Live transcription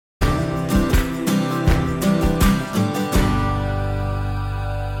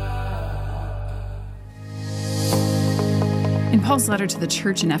Paul's letter to the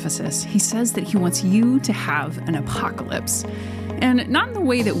church in Ephesus, he says that he wants you to have an apocalypse. And not in the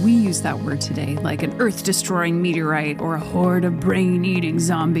way that we use that word today, like an earth-destroying meteorite or a horde of brain-eating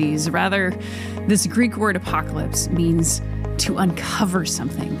zombies. Rather, this Greek word apocalypse means to uncover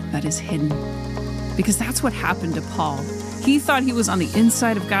something that is hidden. Because that's what happened to Paul. He thought he was on the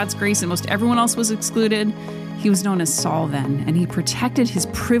inside of God's grace and most everyone else was excluded. He was known as Saul then, and he protected his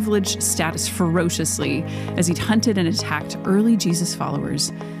privileged status ferociously as he'd hunted and attacked early Jesus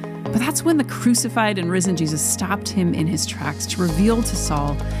followers. But that's when the crucified and risen Jesus stopped him in his tracks to reveal to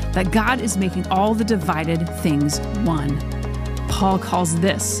Saul that God is making all the divided things one. Paul calls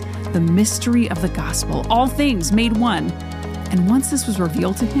this the mystery of the gospel, all things made one. And once this was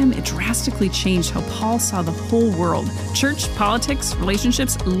revealed to him, it drastically changed how Paul saw the whole world. Church, politics,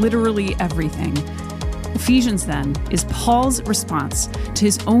 relationships, literally everything. Ephesians, then, is Paul's response to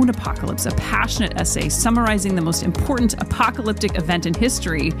his own apocalypse, a passionate essay summarizing the most important apocalyptic event in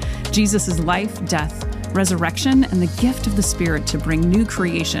history, Jesus' life, death, resurrection, and the gift of the Spirit to bring new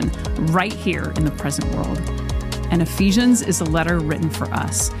creation right here in the present world. And Ephesians is a letter written for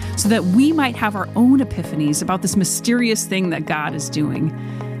us so that we might have our own epiphanies about this mysterious thing that God is doing.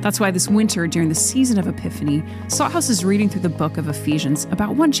 That's why this winter, during the season of Epiphany, Salthouse is reading through the book of Ephesians,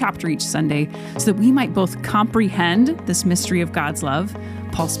 about one chapter each Sunday, so that we might both comprehend this mystery of God's love.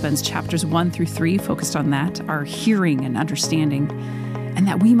 Paul spends chapters 1 through 3 focused on that, our hearing and understanding, and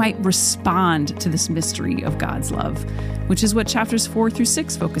that we might respond to this mystery of God's love, which is what chapters 4 through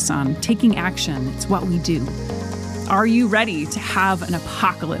 6 focus on, taking action. It's what we do. Are you ready to have an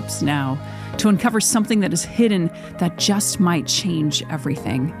apocalypse now? To uncover something that is hidden that just might change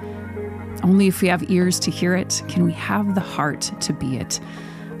everything? Only if we have ears to hear it can we have the heart to be it.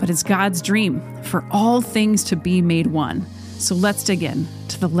 But it's God's dream for all things to be made one. So let's dig in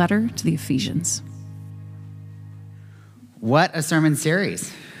to the letter to the Ephesians. What a sermon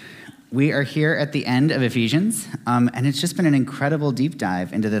series. We are here at the end of Ephesians, and it's just been an incredible deep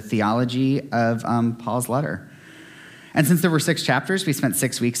dive into the theology of Paul's letter. And since there were 6 chapters, we spent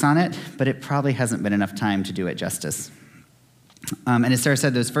 6 weeks on it, but it probably hasn't been enough time to do it justice. And as Sarah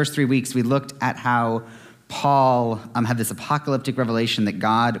said, those first 3 weeks, we looked at how Paul had this apocalyptic revelation that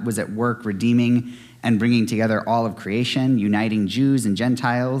God was at work redeeming and bringing together all of creation, uniting Jews and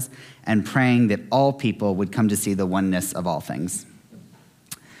Gentiles, and praying that all people would come to see the oneness of all things.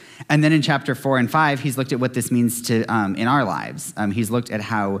 And then in chapter 4 and 5, he's looked at what this means to in our lives. He's looked at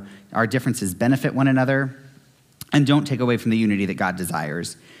how our differences benefit one another and don't take away from the unity that God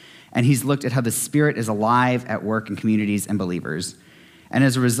desires. And he's looked at how the Spirit is alive at work in communities and believers. And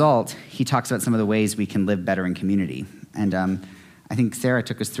as a result, he talks about some of the ways we can live better in community. And I think Sarah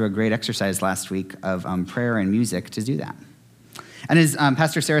took us through a great exercise last week of prayer and music to do that. And as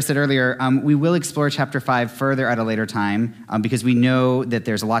Pastor Sarah said earlier, we will explore chapter 5 further at a later time because we know that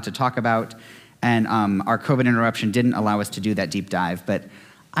there's a lot to talk about, and our COVID interruption didn't allow us to do that deep dive. But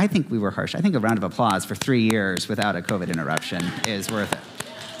I think we were harsh. I think a round of applause for 3 years without a COVID interruption is worth it.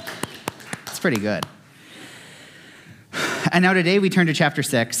 It's pretty good. And now today we turn to chapter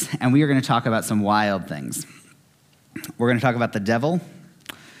 6, and we are going to talk about some wild things. We're going to talk about the devil,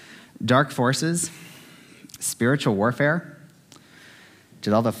 dark forces, spiritual warfare.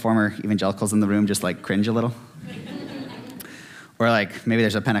 Did all the former evangelicals in the room just like cringe a little? Or like maybe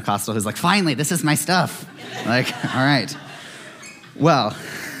there's a Pentecostal who's like, finally, this is my stuff. Like, all right. Well,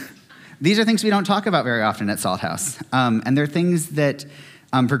 these are things we don't talk about very often at Salthouse. And they're things that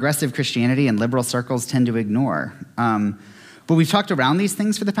progressive Christianity and liberal circles tend to ignore. But we've talked around these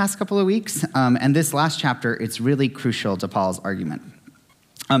things for the past couple of weeks. And this last chapter, it's really crucial to Paul's argument.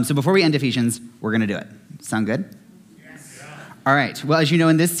 So before we end Ephesians, we're going to do it. Sound good? Yes. All right. Well, as you know,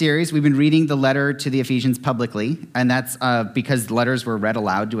 in this series, we've been reading the letter to the Ephesians publicly. And that's because letters were read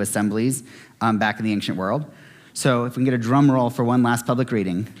aloud to assemblies back in the ancient world. So if we can get a drum roll for one last public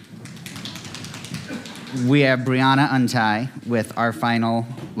reading. We have Brianna Untie with our final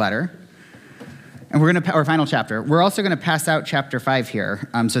letter. And our final chapter. We're also going to pass out chapter 5 here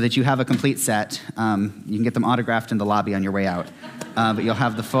so that you have a complete set. You can get them autographed in the lobby on your way out. But you'll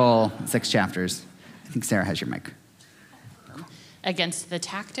have the full 6 chapters. I think Sarah has your mic. Against the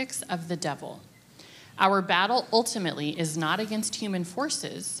tactics of the devil. Our battle ultimately is not against human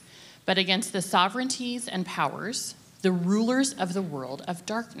forces, but against the sovereignties and powers, the rulers of the world of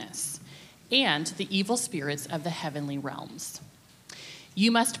darkness, and the evil spirits of the heavenly realms.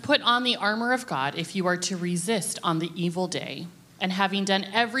 You must put on the armor of God if you are to resist on the evil day, and having done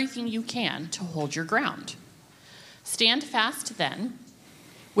everything you can to hold your ground. Stand fast then,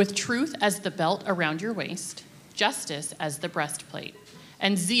 with truth as the belt around your waist, justice as the breastplate,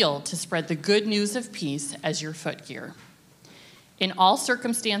 and zeal to spread the good news of peace as your footgear. In all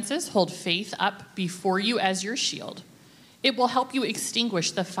circumstances, hold faith up before you as your shield. It will help you extinguish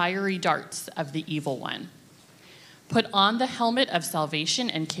the fiery darts of the evil one. Put on the helmet of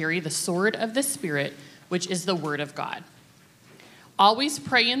salvation and carry the sword of the Spirit, which is the word of God. Always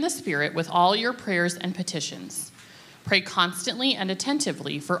pray in the Spirit with all your prayers and petitions. Pray constantly and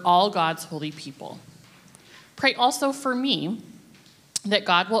attentively for all God's holy people. Pray also for me, that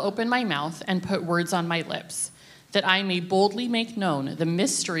God will open my mouth and put words on my lips, that I may boldly make known the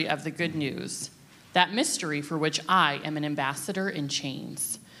mystery of the good news, that mystery for which I am an ambassador in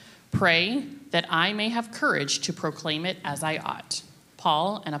chains. Pray that I may have courage to proclaim it as I ought.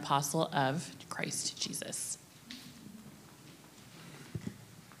 Paul, an apostle of Christ Jesus.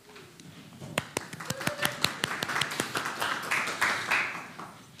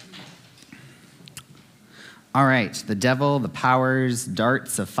 All right, the devil, the powers,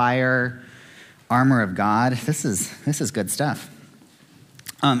 darts of fire, armor of God. This is good stuff.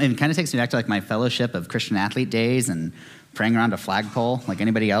 It kind of takes me back to like my fellowship of Christian athlete days and praying around a flagpole. Like,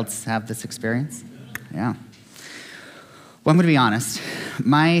 anybody else have this experience? Yeah. Well, I'm going to be honest.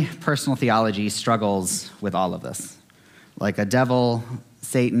 My personal theology struggles with all of this. Like a devil,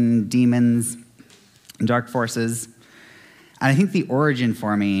 Satan, demons, dark forces. And I think the origin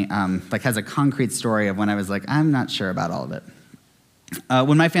for me has a concrete story of when I was like, I'm not sure about all of it.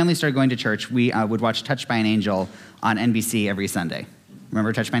 When my family started going to church, we would watch Touched by an Angel on NBC every Sunday.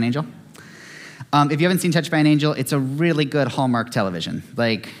 Remember Touched by an Angel? If you haven't seen Touched by an Angel, it's a really good Hallmark television.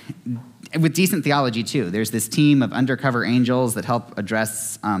 Like, with decent theology, too. There's this team of undercover angels that help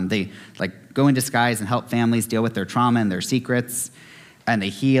address, they go in disguise and help families deal with their trauma and their secrets, and they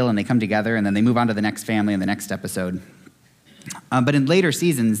heal and they come together, and then they move on to the next family in the next episode. But in later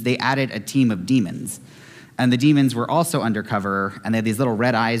seasons, they added a team of demons. And the demons were also undercover, and they had these little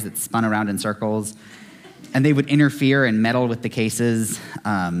red eyes that spun around in circles. And they would interfere and meddle with the cases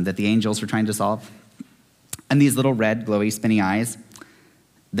that the angels were trying to solve. And these little red, glowy, spinny eyes,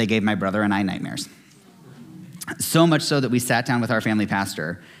 they gave my brother and I nightmares. So much so that we sat down with our family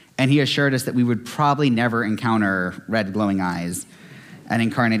pastor, and he assured us that we would probably never encounter red, glowing eyes and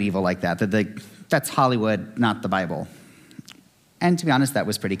incarnate evil like that. That's Hollywood, not the Bible. And to be honest, that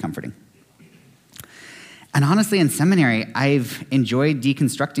was pretty comforting. And honestly, in seminary, I've enjoyed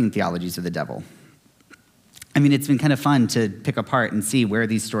deconstructing theologies of the devil. I mean, it's been kind of fun to pick apart and see where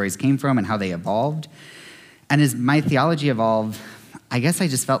these stories came from and how they evolved. And as my theology evolved, I guess I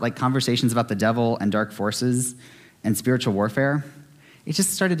just felt like conversations about the devil and dark forces and spiritual warfare, it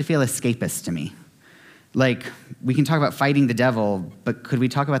just started to feel escapist to me. Like, we can talk about fighting the devil, but could we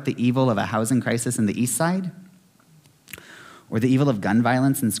talk about the evil of a housing crisis in the East Side? Or the evil of gun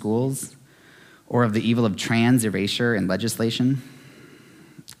violence in schools? Or of the evil of trans erasure in legislation?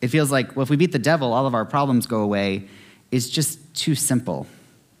 It feels like, well, if we beat the devil, all of our problems go away, is just too simple.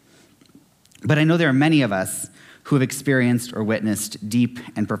 But I know there are many of us who have experienced or witnessed deep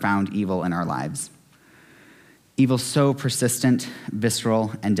and profound evil in our lives. Evil so persistent,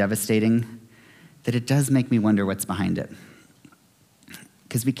 visceral, and devastating that it does make me wonder what's behind it.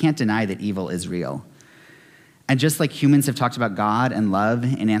 Because we can't deny that evil is real. And just like humans have talked about God and love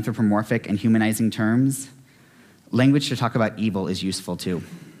in anthropomorphic and humanizing terms, language to talk about evil is useful too.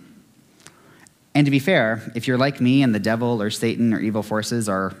 And to be fair, if you're like me and the devil or Satan or evil forces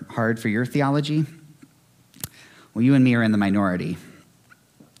are hard for your theology, well, you and me are in the minority.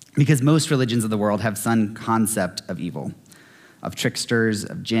 Because most religions of the world have some concept of evil, of tricksters,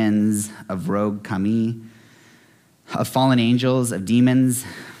 of jinns, of rogue kami, of fallen angels, of demons.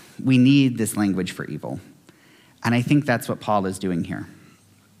 We need this language for evil. And I think that's what Paul is doing here.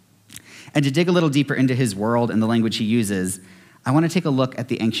 And to dig a little deeper into his world and the language he uses, I want to take a look at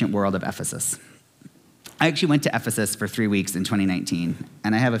the ancient world of Ephesus. I actually went to Ephesus for 3 weeks in 2019,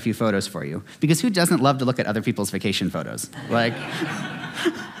 and I have a few photos for you. Because who doesn't love to look at other people's vacation photos? But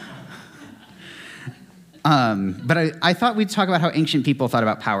I thought we'd talk about how ancient people thought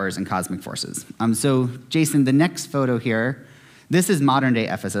about powers and cosmic forces. So, Jason, the next photo here, this is modern-day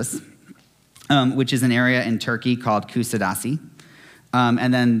Ephesus, which is an area in Turkey called Kusadasi.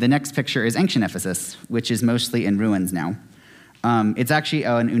 And then the next picture is ancient Ephesus, which is mostly in ruins now. It's actually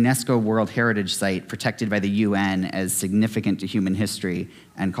an UNESCO World Heritage Site protected by the UN as significant to human history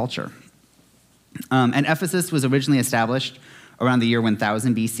and culture. And Ephesus was originally established around the year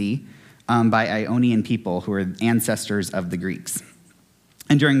 1000 BC by Ionian people who were ancestors of the Greeks.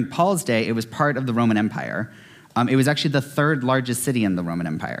 And during Paul's day, it was part of the Roman Empire. It was actually the third largest city in the Roman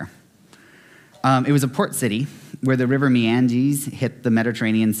Empire. It was a port city where the river Meandes hit the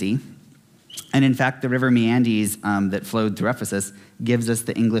Mediterranean Sea. And in fact, the river Meandes that flowed through Ephesus gives us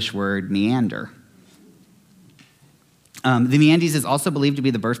the English word meander. The Meandes is also believed to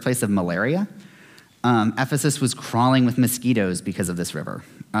be the birthplace of malaria. Ephesus was crawling with mosquitoes because of this river.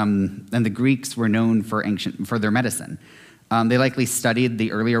 And the Greeks were known for their medicine. They likely studied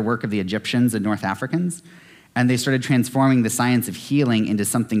the earlier work of the Egyptians and North Africans, and they started transforming the science of healing into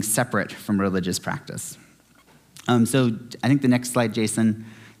something separate from religious practice. So I think the next slide, Jason,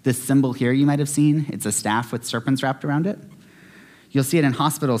 this symbol here you might have seen, it's a staff with serpents wrapped around it. You'll see it in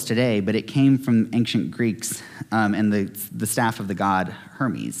hospitals today, but it came from ancient Greeks and the staff of the god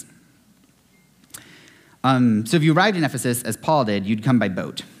Hermes. So if you arrived in Ephesus, as Paul did, you'd come by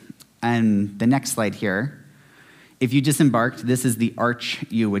boat. And the next slide here, if you disembarked, this is the arch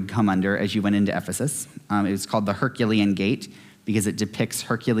you would come under as you went into Ephesus. It was called the Herculean Gate because it depicts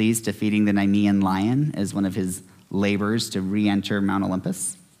Hercules defeating the Nemean lion as one of his labors to re-enter Mount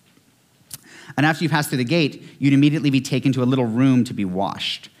Olympus. And after you pass through the gate, you'd immediately be taken to a little room to be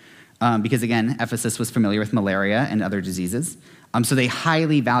washed. Because again, Ephesus was familiar with malaria and other diseases. So they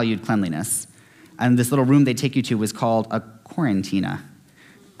highly valued cleanliness. And this little room they take you to was called a quarantina,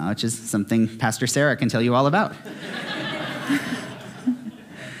 which is something Pastor Sarah can tell you all about.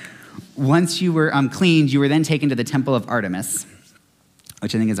 Once you were cleaned, you were then taken to the Temple of Artemis,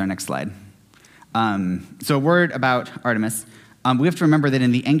 which I think is our next slide. So a word about Artemis. We have to remember that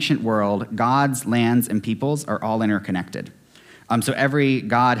in the ancient world, gods, lands, and peoples are all interconnected. So every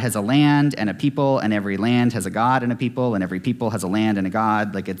god has a land and a people, and every land has a god and a people, and every people has a land and a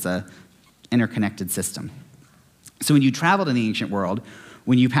god. Like it's a interconnected system. So when you traveled in the ancient world,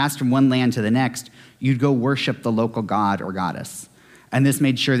 when you passed from one land to the next, you'd go worship the local god or goddess. And this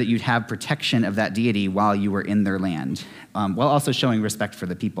made sure that you'd have protection of that deity while you were in their land, while also showing respect for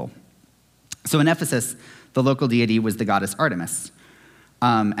the people. So in Ephesus, the local deity was the goddess Artemis.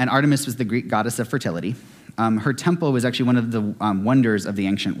 And Artemis was the Greek goddess of fertility. Her temple was actually one of the wonders of the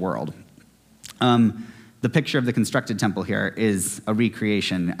ancient world. The picture of the constructed temple here is a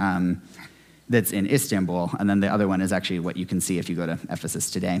recreation that's in Istanbul, and then the other one is actually what you can see if you go to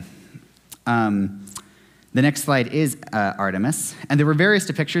Ephesus today. The next slide is Artemis, and there were various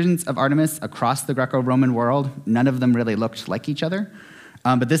depictions of Artemis across the Greco-Roman world. None of them really looked like each other,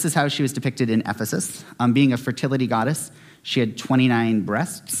 but this is how she was depicted in Ephesus. Being a fertility goddess, she had 29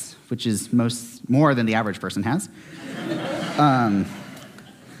 breasts, which is more than the average person has.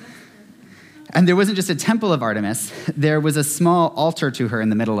 And there wasn't just a temple of Artemis, there was a small altar to her in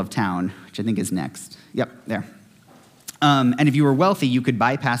the middle of town, which I think is next. Yep, there. And if you were wealthy, you could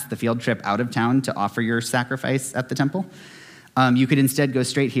bypass the field trip out of town to offer your sacrifice at the temple. You could instead go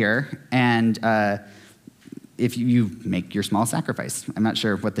straight here, and if you make your small sacrifice. I'm not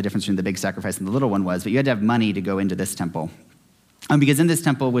sure what the difference between the big sacrifice and the little one was, but you had to have money to go into this temple. Because in this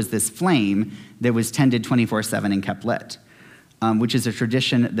temple was this flame that was tended 24/7 and kept lit. Which is a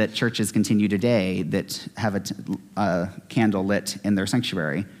tradition that churches continue today that have a candle lit in their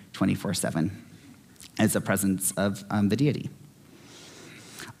sanctuary 24/7 as a presence of the deity.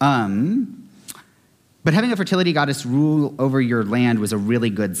 But having a fertility goddess rule over your land was a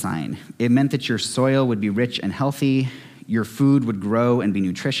really good sign. It meant that your soil would be rich and healthy, your food would grow and be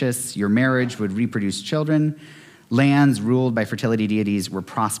nutritious, your marriage would reproduce children, lands ruled by fertility deities were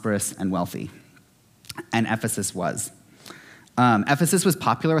prosperous and wealthy. And Ephesus was. Ephesus was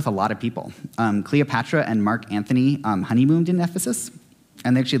popular with a lot of people. Cleopatra and Mark Antony honeymooned in Ephesus,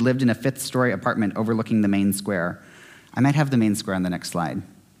 and they actually lived in a 5th-story apartment overlooking the main square. I might have the main square on the next slide.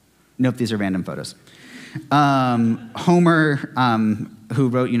 Nope, these are random photos. Homer, who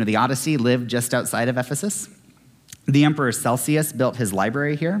wrote, the Odyssey, lived just outside of Ephesus. The Emperor Celsius built his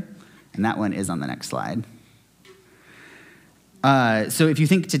library here, and that one is on the next slide. So if you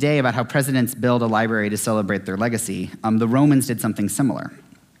think today about how presidents build a library to celebrate their legacy, the Romans did something similar.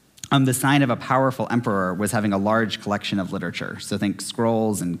 The sign of a powerful emperor was having a large collection of literature. So think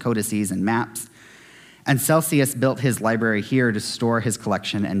scrolls and codices and maps. And Celsius built his library here to store his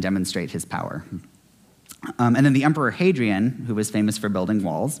collection and demonstrate his power. And then the Emperor Hadrian, who was famous for building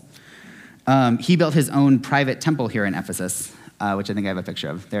walls, he built his own private temple here in Ephesus, which I think I have a picture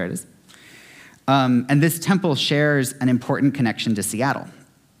of. There it is. And this temple shares an important connection to Seattle.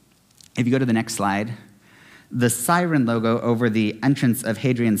 If you go to the next slide, the siren logo over the entrance of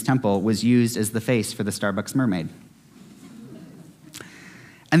Hadrian's temple was used as the face for the Starbucks mermaid.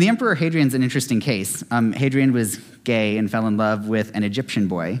 And the Emperor Hadrian's an interesting case. Hadrian was gay and fell in love with an Egyptian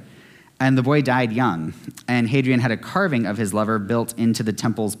boy, and the boy died young. And Hadrian had a carving of his lover built into the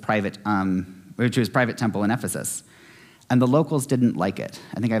temple's private temple in Ephesus. And the locals didn't like it.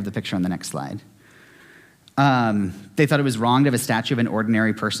 I think I have the picture on the next slide. They thought it was wrong to have a statue of an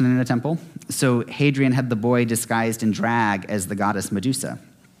ordinary person in a temple, so Hadrian had the boy disguised in drag as the goddess Medusa.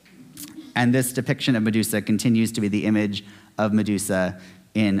 And this depiction of Medusa continues to be the image of Medusa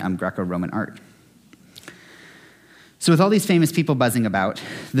in Greco-Roman art. So with all these famous people buzzing about,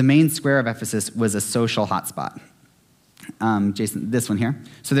 the main square of Ephesus was a social hotspot. Jason, this one here.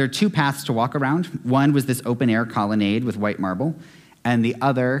 So there are two paths to walk around. One was this open-air colonnade with white marble, and the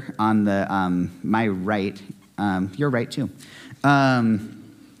other on the my right, your right too,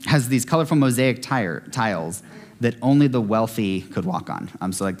 has these colorful mosaic tiles that only the wealthy could walk on.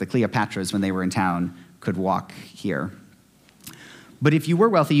 So like the Cleopatras, when they were in town, could walk here. But if you were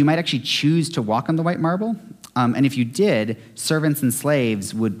wealthy, you might actually choose to walk on the white marble. And if you did, servants and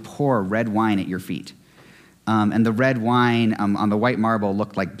slaves would pour red wine at your feet. And the red wine on the white marble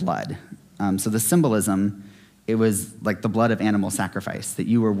looked like blood. So the symbolism, it was like the blood of animal sacrifice, that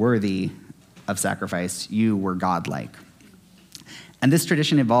you were worthy of sacrifice, you were godlike. And this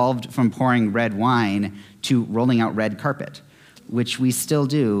tradition evolved from pouring red wine to rolling out red carpet, which we still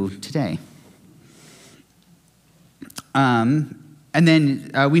do today. And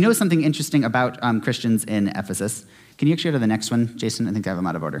then we know something interesting about Christians in Ephesus. Can you actually go to the next one, Jason? I think I have them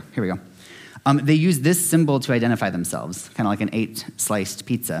out of order. Here we go. They use this symbol to identify themselves, kind of like an 8-sliced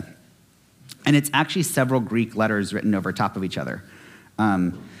pizza. And it's actually several Greek letters written over top of each other.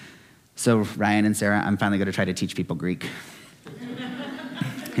 So Ryan and Sarah, I'm finally going to try to teach people Greek.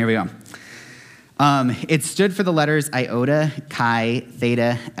 Here we go. It stood for the letters iota, chi,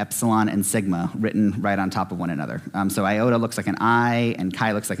 theta, epsilon, and sigma, written right on top of one another. So iota looks like an I, and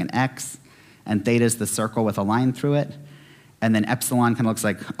chi looks like an X, and theta is the circle with a line through it. And then epsilon kind of looks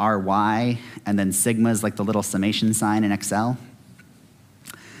like RY, and then sigma is like the little summation sign in Excel.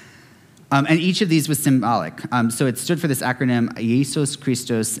 And each of these was symbolic. So it stood for this acronym, Iesus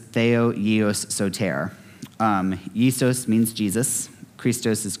Christos Theo Ios Soter. Iesus means Jesus,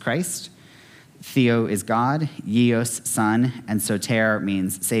 Christos is Christ, Theo is God, Ios, Son, and Soter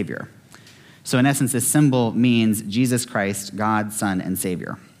means Savior. So in essence, this symbol means Jesus Christ, God, Son, and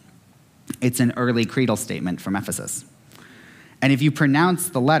Savior. It's an early creedal statement from Ephesus. And if you pronounce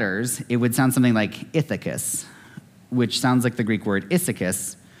the letters, it would sound something like Ithacus, which sounds like the Greek word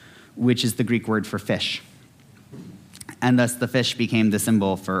Issachus, which is the Greek word for fish. And thus the fish became the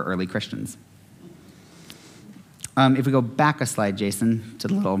symbol for early Christians. If we go back a slide, Jason, to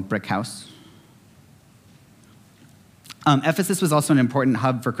the little brick house. Ephesus was also an important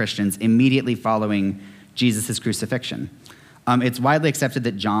hub for Christians immediately following Jesus' crucifixion. It's widely accepted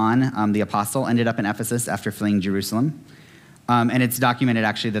that John, the apostle, ended up in Ephesus after fleeing Jerusalem. And it's documented,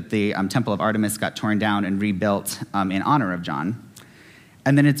 actually, that the Temple of Artemis got torn down and rebuilt in honor of John.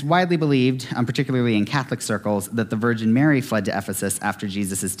 And then it's widely believed, particularly in Catholic circles, that the Virgin Mary fled to Ephesus after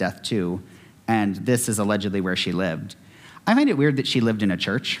Jesus' death, too. And this is allegedly where she lived. I find it weird that she lived in a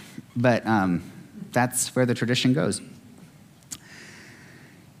church, but that's where the tradition goes.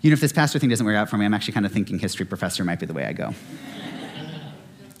 You know, if this pastor thing doesn't work out for me, I'm actually kind of thinking history professor might be the way I go.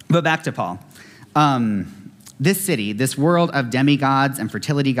 But back to Paul. This city, this world of demigods and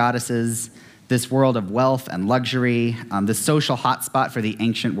fertility goddesses, this world of wealth and luxury, the social hotspot for the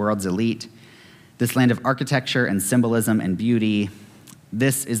ancient world's elite, this land of architecture and symbolism and beauty,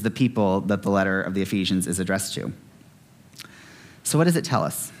 this is the people that the letter of the Ephesians is addressed to. So what does it tell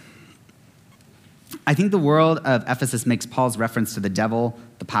us? I think the world of Ephesus makes Paul's reference to the devil,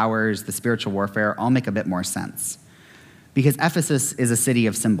 the powers, the spiritual warfare all make a bit more sense. Because Ephesus is a city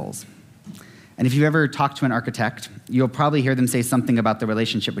of symbols. And if you ever talk to an architect, you'll probably hear them say something about the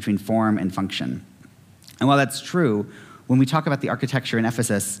relationship between form and function. And while that's true, when we talk about the architecture in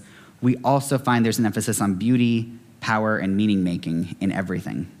Ephesus, we also find there's an emphasis on beauty, power, and meaning-making in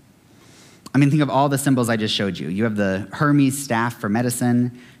everything. I mean, think of all the symbols I just showed you. You have the Hermes staff for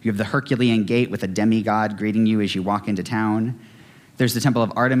medicine. You have the Herculean gate with a demigod greeting you as you walk into town. There's the Temple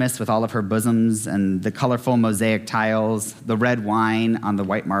of Artemis with all of her bosoms and the colorful mosaic tiles, the red wine on the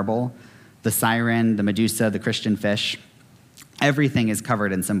white marble, the siren, the Medusa, the Christian fish. Everything is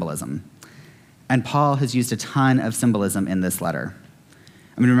covered in symbolism. And Paul has used a ton of symbolism in this letter.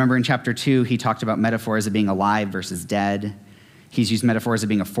 I mean, remember in chapter 2, he talked about metaphors of being alive versus dead. He's used metaphors of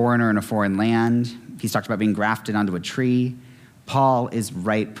being a foreigner in a foreign land. He's talked about being grafted onto a tree. Paul is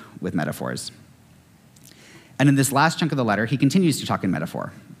ripe with metaphors. And in this last chunk of the letter, he continues to talk in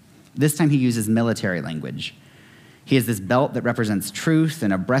metaphor. This time he uses military language. He has this belt that represents truth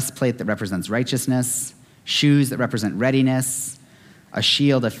and a breastplate that represents righteousness, shoes that represent readiness, a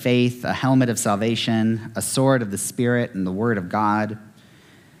shield of faith, a helmet of salvation, a sword of the Spirit and the word of God.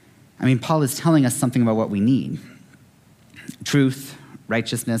 I mean, Paul is telling us something about what we need. Truth,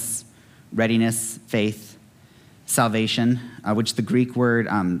 righteousness, readiness, faith, salvation, which the Greek word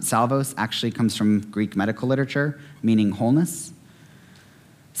salvos actually comes from Greek medical literature, meaning wholeness.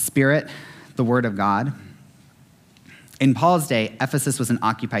 Spirit, the Word of God. In Paul's day, Ephesus was an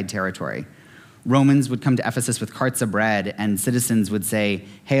occupied territory. Romans would come to Ephesus with carts of bread, and citizens would say,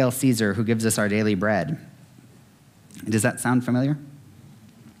 "Hail Caesar, who gives us our daily bread." Does that sound familiar?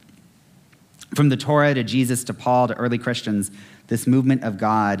 From the Torah to Jesus to Paul to early Christians, this movement of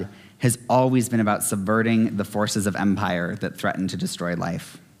God has always been about subverting the forces of empire that threaten to destroy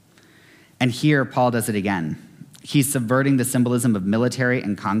life. And here, Paul does it again. He's subverting the symbolism of military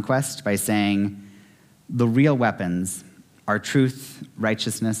and conquest by saying, the real weapons are truth,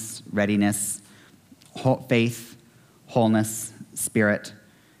 righteousness, readiness, faith, wholeness, spirit,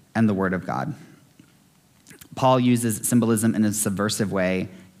 and the Word of God. Paul uses symbolism in a subversive way,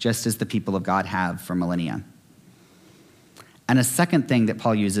 just as the people of God have for millennia. And a second thing that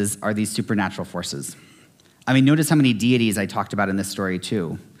Paul uses are these supernatural forces. I mean, notice how many deities I talked about in this story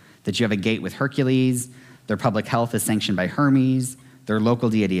too. That you have a gate with Hercules, their public health is sanctioned by Hermes, their local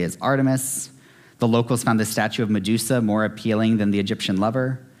deity is Artemis, the locals found the statue of Medusa more appealing than the Egyptian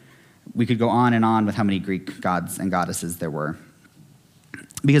lover. We could go on and on with how many Greek gods and goddesses there were.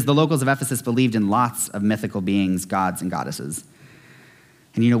 Because the locals of Ephesus believed in lots of mythical beings, gods, and goddesses.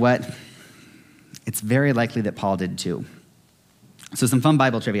 And you know what? It's very likely that Paul did too. So some fun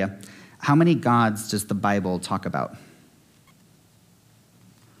Bible trivia. How many gods does the Bible talk about?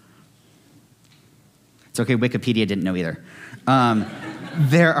 It's okay, Wikipedia didn't know either.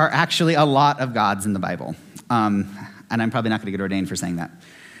 There are actually a lot of gods in the Bible. And I'm probably not going to get ordained for saying that.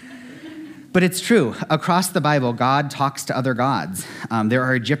 But it's true. Across the Bible, God talks to other gods. There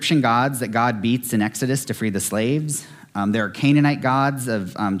are Egyptian gods that God beats in Exodus to free the slaves. There are Canaanite gods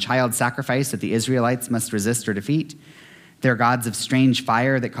of child sacrifice that the Israelites must resist or defeat. There are gods of strange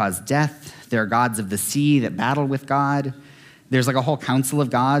fire that cause death. There are gods of the sea that battle with God. There's like a whole council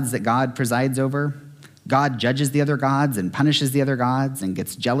of gods that God presides over. God judges the other gods and punishes the other gods and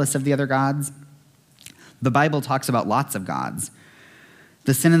gets jealous of the other gods. The Bible talks about lots of gods.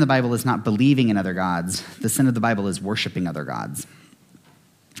 The sin in the Bible is not believing in other gods. The sin of the Bible is worshiping other gods.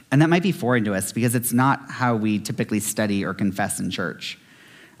 And that might be foreign to us because it's not how we typically study or confess in church.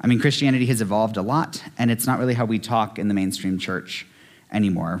 I mean, Christianity has evolved a lot, and it's not really how we talk in the mainstream church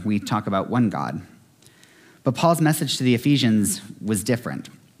anymore. We talk about one God. But Paul's message to the Ephesians was different.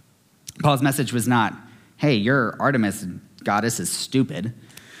 Paul's message was not, hey, your Artemis goddess is stupid.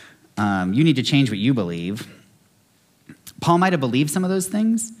 You need to change what you believe. Paul might have believed some of those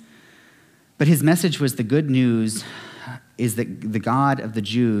things, but his message was the good news is that the God of the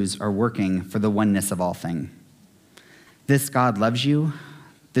Jews are working for the oneness of all things. This God loves you.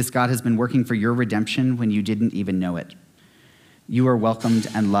 This God has been working for your redemption when you didn't even know it. You are welcomed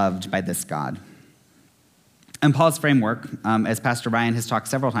and loved by this God. And Paul's framework, as Pastor Ryan has talked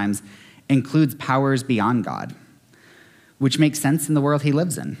several times, includes powers beyond God, which makes sense in the world he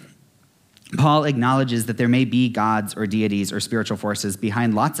lives in. Paul acknowledges that there may be gods or deities or spiritual forces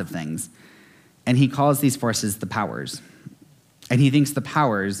behind lots of things, and he calls these forces the powers. And he thinks the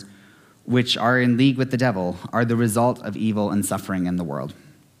powers, which are in league with the devil, are the result of evil and suffering in the world.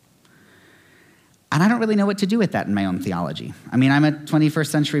 And I don't really know what to do with that in my own theology. I mean, I'm a 21st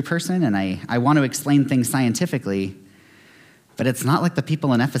century person, and I want to explain things scientifically, but it's not like the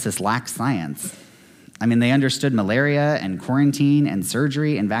people in Ephesus lack science. I mean, they understood malaria and quarantine and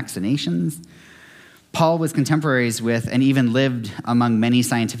surgery and vaccinations. Paul was contemporaries with and even lived among many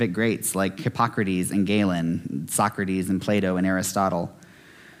scientific greats like Hippocrates and Galen, Socrates and Plato and Aristotle.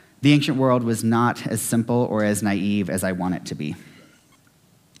 The ancient world was not as simple or as naive as I want it to be.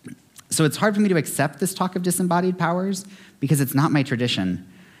 So it's hard for me to accept this talk of disembodied powers because it's not my tradition.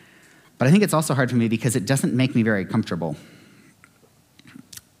 But I think it's also hard for me because it doesn't make me very comfortable.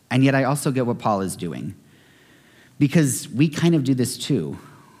 And yet I also get what Paul is doing. Because we kind of do this too.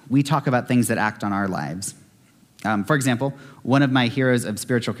 We talk about things that act on our lives. For example, one of my heroes of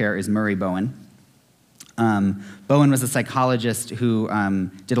spiritual care is Murray Bowen. Bowen was a psychologist who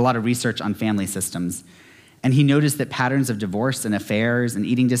did a lot of research on family systems. And he noticed that patterns of divorce and affairs and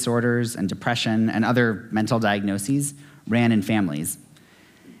eating disorders and depression and other mental diagnoses ran in families.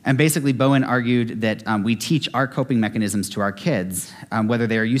 And basically, Bowen argued that we teach our coping mechanisms to our kids, whether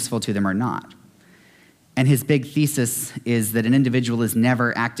they are useful to them or not. And his big thesis is that an individual is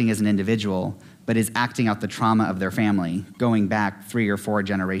never acting as an individual, but is acting out the trauma of their family, going back 3 or 4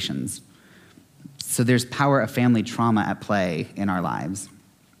 generations. So there's power of family trauma at play in our lives.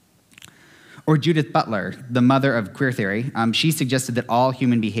 Or Judith Butler, the mother of queer theory, she suggested that all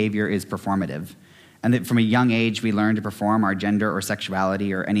human behavior is performative, and that from a young age we learn to perform our gender or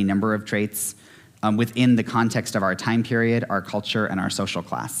sexuality or any number of traits within the context of our time period, our culture, and our social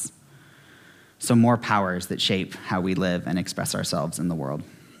class. So more powers that shape how we live and express ourselves in the world.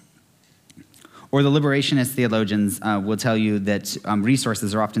 Or the liberationist theologians will tell you that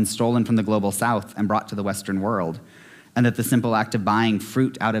resources are often stolen from the global south and brought to the Western world, and that the simple act of buying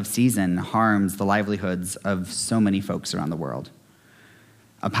fruit out of season harms the livelihoods of so many folks around the world.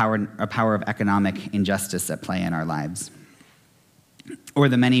 A power of economic injustice at play in our lives. Or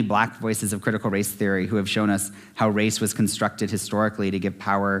the many black voices of critical race theory who have shown us how race was constructed historically to give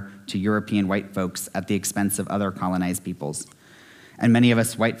power to European white folks at the expense of other colonized peoples. And many of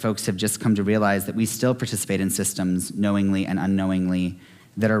us white folks have just come to realize that we still participate in systems, knowingly and unknowingly,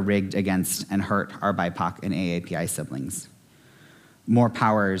 that are rigged against and hurt our BIPOC and AAPI siblings. More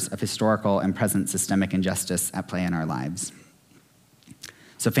powers of historical and present systemic injustice at play in our lives.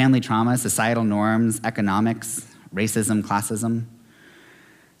 So family trauma, societal norms, economics, racism, classism.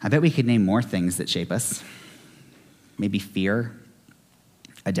 I bet we could name more things that shape us. Maybe fear,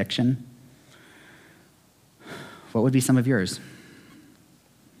 addiction. What would be some of yours?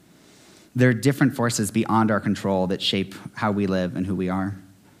 There are different forces beyond our control that shape how we live and who we are.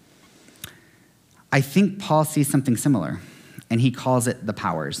 I think Paul sees something similar, and he calls it the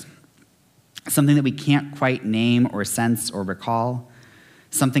powers. Something that we can't quite name or sense or recall,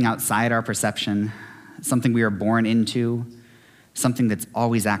 something outside our perception, something we are born into, something that's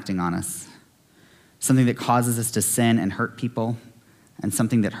always acting on us, something that causes us to sin and hurt people, and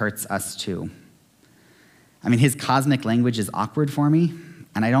something that hurts us too. I mean, his cosmic language is awkward for me,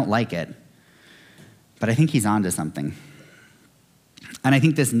 and I don't like it, but I think he's onto something. And I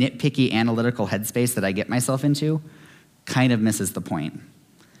think this nitpicky analytical headspace that I get myself into kind of misses the point.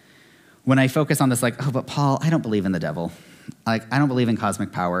 When I focus on this, like, oh, but Paul, I don't believe in the devil. Like, I don't believe in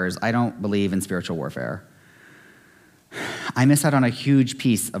cosmic powers. I don't believe in spiritual warfare. I miss out on a huge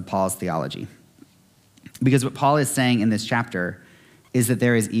piece of Paul's theology. Because what Paul is saying in this chapter is that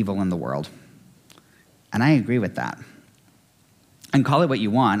there is evil in the world. And I agree with that. And call it what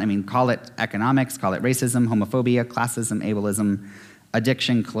you want. I mean, call it economics, call it racism, homophobia, classism, ableism,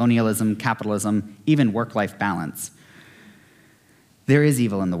 addiction, colonialism, capitalism, even work-life balance. There is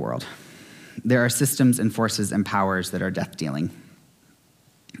evil in the world. There are systems and forces and powers that are death-dealing.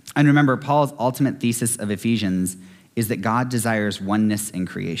 And remember, Paul's ultimate thesis of Ephesians is that God desires oneness in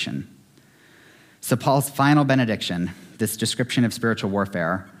creation. So Paul's final benediction, this description of spiritual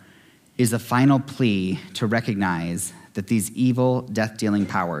warfare, is a final plea to recognize that these evil, death-dealing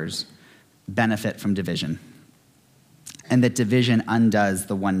powers benefit from division, and that division undoes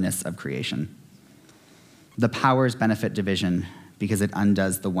the oneness of creation. The powers benefit division because it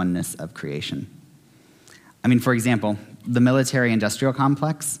undoes the oneness of creation. I mean, for example, the military-industrial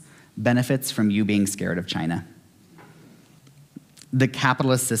complex benefits from you being scared of China. The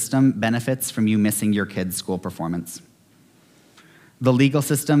capitalist system benefits from you missing your kid's school performance. The legal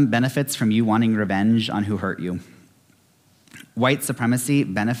system benefits from you wanting revenge on who hurt you. White supremacy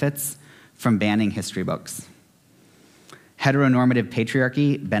benefits from banning history books. Heteronormative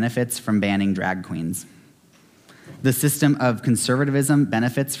patriarchy benefits from banning drag queens. The system of conservatism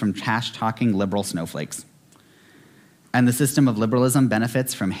benefits from trash-talking liberal snowflakes. And the system of liberalism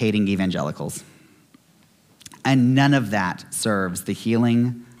benefits from hating evangelicals. And none of that serves the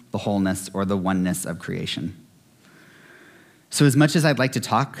healing, the wholeness, or the oneness of creation. So as much as I'd like to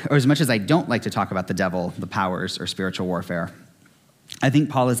talk, or as much as I don't like to talk about the devil, the powers, or spiritual warfare, I think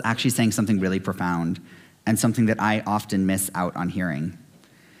Paul is actually saying something really profound and something that I often miss out on hearing.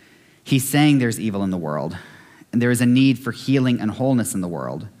 He's saying there's evil in the world, and there is a need for healing and wholeness in the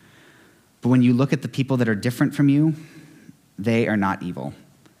world. But when you look at the people that are different from you, they are not evil.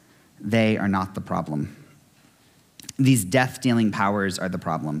 They are not the problem. These death-dealing powers are the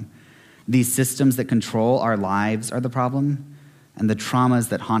problem. These systems that control our lives are the problem, and the traumas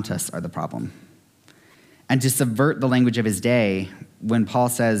that haunt us are the problem. And to subvert the language of his day, when Paul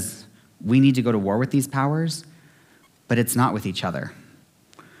says we need to go to war with these powers, but it's not with each other.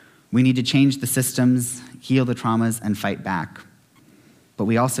 We need to change the systems, heal the traumas, and fight back. But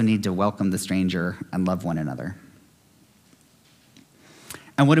we also need to welcome the stranger and love one another.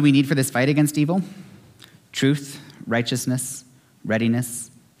 And what do we need for this fight against evil? Truth, righteousness, readiness,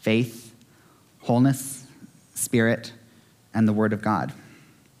 faith, wholeness, spirit, and the word of God.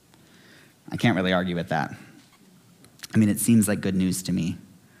 I can't really argue with that. I mean, it seems like good news to me.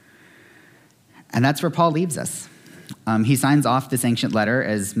 And that's where Paul leaves us. He signs off this ancient letter,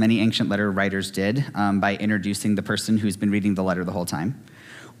 as many ancient letter writers did, by introducing the person who's been reading the letter the whole time,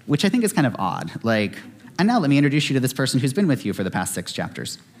 which I think is kind of odd. Like, and now let me introduce you to this person who's been with you for the past 6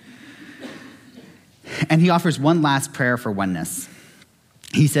 chapters. And he offers one last prayer for oneness.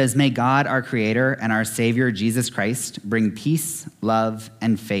 He says, "May God, our Creator, and our Savior, Jesus Christ, bring peace, love,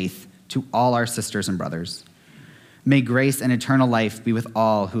 and faith to all our sisters and brothers. May grace and eternal life be with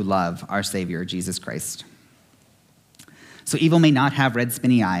all who love our Savior, Jesus Christ. So evil may not have red,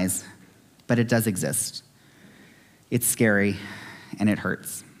 spinny eyes, but it does exist. It's scary, and it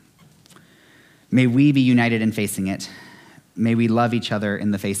hurts. May we be united in facing it. May we love each other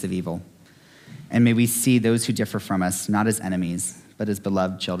in the face of evil. And may we see those who differ from us not as enemies, but as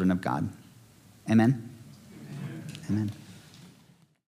beloved children of God. Amen? Amen.